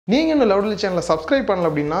நீங்கள் இந்த லவுடலி சேனலை சப்ஸ்கிரைப் பண்ணல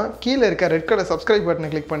அப்படின்னா கீழே இருக்க ரெட் கலர் சப்ஸ்கிரைப் பட்டனை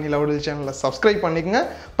கிளிக் பண்ணி லவுடலி சேனலை சப்ஸ்கிரைப் பண்ணிக்கங்க.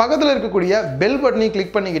 பக்கத்தில் இருக்கக்கூடிய பெல் பட்டனையும்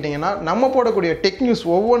கிளிக் பண்ணிக்கிட்டிங்கன்னா நம்ம போடக்கூடிய டெக் நியூஸ்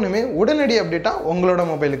ஒவ்வொன்றுமே உடனடி அப்டேட்டாக உங்களோட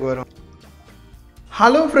மொபைலுக்கு வரும்.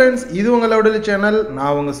 ஹலோ ஃப்ரெண்ட்ஸ், இது உங்கள் லவுடலி சேனல்.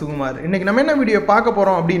 நான் உங்கள் சுகுமார். இன்றைக்கி நம்ம என்ன வீடியோ பார்க்க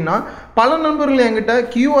போகிறோம் அப்படின்னா, பல நண்பர்கள் என்கிட்ட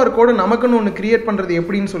QR கோடு நமக்குன்னு ஒன்று கிரியேட் பண்ணுறது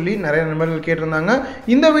எப்படின்னு சொல்லி நிறைய நண்பர்கள் கேட்டிருந்தாங்க.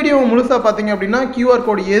 இந்த வீடியோவை முழுசாக பார்த்தீங்க அப்படின்னா QR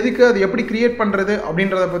கோடு எதுக்கு, அது எப்படி கிரியேட் பண்ணுறது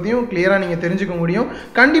அப்படின்றத பற்றியும் கிளியராக நீங்கள் தெரிஞ்சுக்க முடியும்.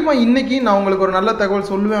 கண்டிப்பாக இன்றைக்கி நான் உங்களுக்கு ஒரு நல்ல தகவல்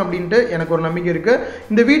சொல்லுவேன் அப்படின்ட்டு எனக்கு ஒரு நம்பிக்கை இருக்குது.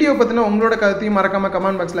 இந்த வீடியோ பற்றின உங்களோட கருத்தையும் மறக்காமல்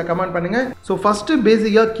கமெண்ட் பாக்ஸில் கமெண்ட் பண்ணுங்கள். ஸோ ஃபஸ்ட்டு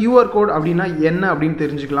பேசிக்காக QR கோட் அப்படின்னா என்ன அப்படின்னு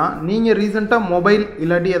தெரிஞ்சுக்கலாம். நீங்கள் ரீசெண்டாக மொபைல்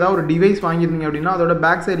இல்லாட்டி ஏதாவது ஒரு டிவைஸ் வாங்கியிருந்தீங்க அப்படின்னா அதோட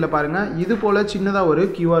பேக் சைடில் பாருங்கள், இது போல் சின்னதாக ஒரு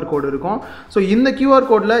QR கோடு இருக்கும். ஸோ இந்த QR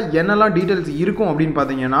கோடில் என்னெல்லாம் டீட்டெயில்ஸ் இருக்கும் அப்படின்னு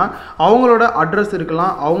பார்த்தீங்கன்னா, அவங்களோட அட்ரஸ்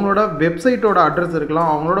இருக்கலாம், அவங்களோட வெப்சைட்டோட அட்ரஸ் இருக்கலாம்,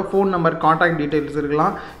 அவங்களோட ஃபோன் நம்பர், கான்டாக்ட் டீட்டெயில்ஸ்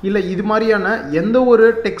இருக்கலாம், இல்லை இது மாதிரியான எந்த ஒரு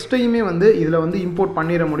டெக்ஸ்ட்டையுமே இதில் இம்போர்ட்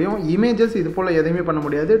பண்ணிட முடியும். இமேஜஸ் இது போல் எதையுமே பண்ண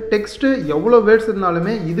முடியாது. டெக்ஸ்ட்டு எவ்வளோ வேர்ட்ஸ்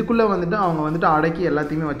இருந்தாலுமே இதுக்குள்ளே அவங்க அடக்கி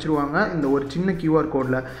எல்லாத்தையுமே வச்சுருவாங்க இந்த ஒரு சின்ன QR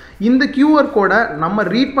கோடில். இந்த QR கோடை நம்ம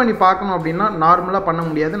ரீட் பண்ணி பார்க்கணும் அப்படின்னா நார்மலாக பண்ண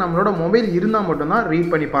முடியாது. நம்மளோட மொபைல் இருந்தால் மட்டும்தான் ரீட்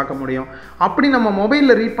பண்ணி பார்க்க முடியும். அப்படி நம்ம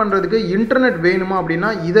மொபைலில் ரீட் பண்ணுறதுக்கு இன்டர்நெட் வேணுமா அப்படின்னா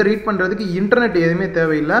இதை ரீட் பண்ணுறதுக்கு இன்டர்நெட் எதுவுமே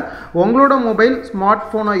தேவையில்லை. உங்களோட மொபைல் ஸ்மார்ட்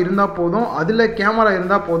ஃபோனாக இருந்தால் போதும், அதில் கேமரா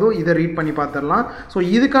இருந்தால் போதும், இதை ரீட் பண்ணி பார்த்துடலாம். ஸோ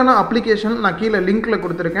இதுக்கான அப்ளிகேஷன் நான் கீழே லிங்க்கில்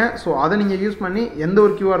கொடுத்துருக்கேன். ஸோ அதை நீங்கள் யூஸ் பண்ணி எந்த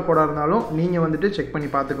ஒரு QR கோடாக இருந்தாலும் நீங்கள் செக் பண்ணி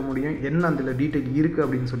பார்த்துக்க முடியும் என்ன அதில் டீட்டெயில் இருக்குது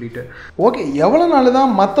அப்படின்னு சொல்லிட்டு. ஓகே, எவ்வளோ நாள்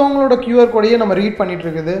தான் மற்றவங்களோட QR கோடையே நம்ம ரீட் பண்ணிட்டு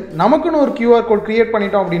இருக்குது. நமக்குன்னு ஒரு QR கோட் கிரியேட்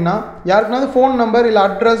பண்ணிட்டோம் அப்படின்னா யாருக்குனாவது ஃபோன் நம்பர் இல்லை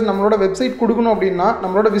அட்ரஸ் நம்மளோட வெப்சைட் கொடுக்கணும் அப்படின்னா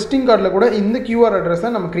நம்மளோட விசிட்டிங் கார்டில் கூட இந்த QR அட்ரஸை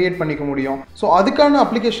நம்ம கிரியேட் பண்ணிக்க முடியும். ஸோ அதுக்கான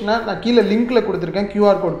அப்ளிகேஷனை நான் கீழே லிங்க்கில் கொடுத்துருக்கேன்.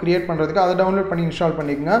 QR கோட் கிரியேட் பண்ணுறதுக்கு அதை டவுன்லோட் பண்ணி இன்ஸ்டால்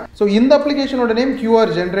பண்ணிக்கோங்க. ஸோ இந்த அப்ளிகேஷனோட நேம் QR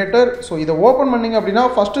ஜென்ரேட்டர். ஸோ இதை ஓப்பன் பண்ணிங்க அப்படின்னா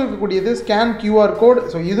ஃபஸ்ட்டு இருக்கக்கூடியது ஸ்கேன் QR கோட்.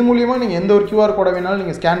 ஸோ இது மூலியமாக நீங்கள் எந்த ஒரு QR கோடை வேணாலும்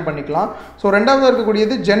நீங்கள் ஸ்கேன் பண்ணிக்கலாம். ஸோ ரெண்டாவதாக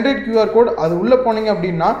இருக்கக்கூடியது ஜென்ரேட் QR கோட். அது உள்ளே போனீங்க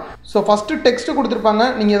அப்படின்னா ஸோ ஃபஸ்ட்டு டெக்ஸ்ட்டு கொடுத்துருப்பாங்க.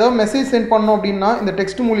 நீங்கள் ஏதாவது மெசேஜ் சென்ட் பண்ணணும் அப்படின்னா இந்த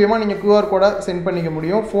டெக்ஸ்ட் மூலியமாக நீங்கள் QR கோடை சென்ட் பண்ணிக்க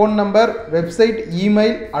முடியும். ஃபோன் நம்பர், வெப்சைட்,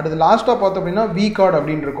 இமெயில், அடுத்து லாஸ்ட்டாக பார்த்தோம் அப்படின்னா V கார்டு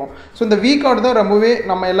அப்படின்னு இருக்கும். ஸோ இந்த V கார்டு தான் ரொம்பவே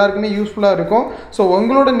நம்ம எல்லாருக்குமே யூஸ்ஃபுல்லாக இருக்கும். ஸோ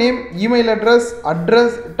உங்களோட நேம், இமெயில் அட்ரஸ்,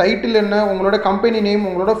 டைட்டில் என்ன, உங்களோட கம்பெனி நேம்,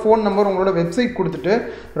 உங்களோட ஃபோன் நம்பர், உங்களோட வெப்சைட் கொடுத்துட்டு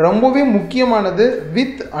ரொம்பவே முக்கியமானது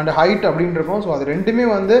வித் அண்ட் ஹைட் அப்படின்னு இருக்கும். ஸோ அது ரெண்டுமே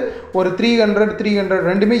ஒரு 300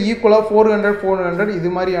 ரெண்டுமே ஈக்குவலாக 400 இது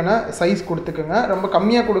மாதிரியான சைஸ் கொடுத்துக்குங்க. ரொம்ப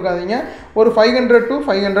கம்மியாக கொடுக்காதீங்க. ஒரு 500 to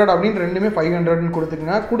 500 அப்படின்னு ரெண்டுமே 500ன்னு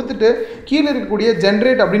கொடுத்துக்குங்க. கொடுத்துட்டு கீழே இருக்கக்கூடிய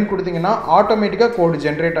ஜென்ரேட் அப்படின்னு கொடுத்தீங்கன்னா ஆட்டோமேட்டிக்காக கோடு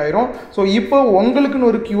ஜென்ரேட் ஆயிரும். ஸோ இப்போ உங்களுக்குன்னு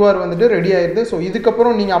ஒரு QR ரெடி ஆயிடுது. ஸோ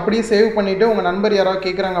இதுக்கப்புறம் நீங்கள் அப்படியே சேவ் பண்ணிவிட்டு உங்கள் நண்பர் யாராவது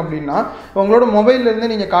கேட்குறாங்க அப்படின்னா உங்களோட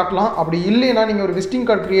மொபைல்லேருந்து நீங்கள் காட்டலாம். அப்படி இல்லைன்னா நீங்கள் ஒரு விசிட்டிங்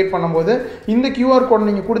கார்டு கிரியேட் பண்ணும்போது இந்த QR கோட்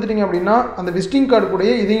நீங்கள் கொடுத்துட்டீங்க அப்படின்னா அந்த விசிட்டிங் கார்டு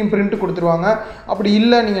கூடயே இதையும் பிரிண்ட் கொடுத்துருவாங்க. அப்படி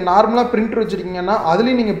இல்லை நீங்கள் நார்மலாக பிரிண்டர் வச்சுருக்கீங்கன்னா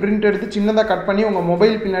அதுலேயும் நீங்கள் பிரிண்ட் எடுத்து சின்னதாக கட் பண்ணி உங்கள்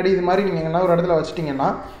மொபைல் பின்னாடி இது மாதிரி நீங்கள் என்ன ஒரு இடத்துல வச்சுட்டிங்கன்னா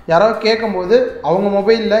யாராவது கேட்கும்போது அவங்க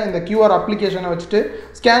மொபைலில் இந்த QR அப்ளிகேஷனை வச்சுட்டு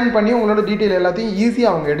ஸ்கேன் பண்ணி உங்களோட டீட்டெயில் எல்லாத்தையும்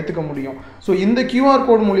ஈஸியாக அவங்க எடுத்துக்க முடியும். ஸோ இந்த QR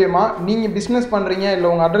கோட் மூலியமாக நீங்கள் பிஸ்னஸ் பண்ணுறீங்க இல்லை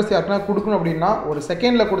உங்கள் அட்ரஸ் யாருக்குனா கொடுக்கணும் அப்படின்னா ஒரு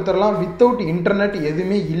செகண்டில் கொடுத்துடலாம். வித்தவுட் இன்டர்நெட்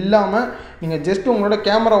எதுவுமே இல்லாமல் நீங்கள் ஜஸ்ட் உங்களோட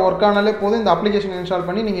கேமரா ஒர்க் ஆனாலே போதும். இந்த அப்ளிகேஷன் இன்ஸ்டால்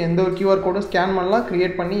பண்ணி நீங்கள் எந்த ஒரு QR கோடும் ஸ்கேன் பண்ணலாம்,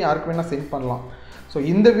 க்ரியேட் பண்ணி யாருக்கு வேணால் சென்ட் பண்ணலாம். ஸோ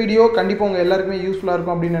இந்த வீடியோ கண்டிப்பாக உங்கள் எல்லாருக்குமே யூஸ்ஃபுல்லாக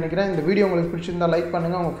இருக்கும் அப்படின்னு நினைக்கிறேன். இந்த வீடியோ உங்களுக்கு பிடிச்சிருந்தால் லைக்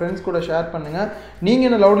பண்ணுங்கள், உங்கள் ஃப்ரெண்ட்ஸ் கூட ஷேர் பண்ணுங்கள். நீங்கள்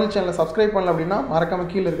என்ன லவுடலி சேனலை சப்ஸ்கிரைப் பண்ணல அப்படின்னா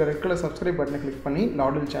மறக்காமல் கீழே இருக்க ரெட் கலர் சப்ஸ்கிரைப் பட்டனை கிளிக் பண்ணி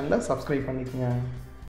லவுடலி சேனலை சப்ஸ்கிரைப் பண்ணிக்கோங்க.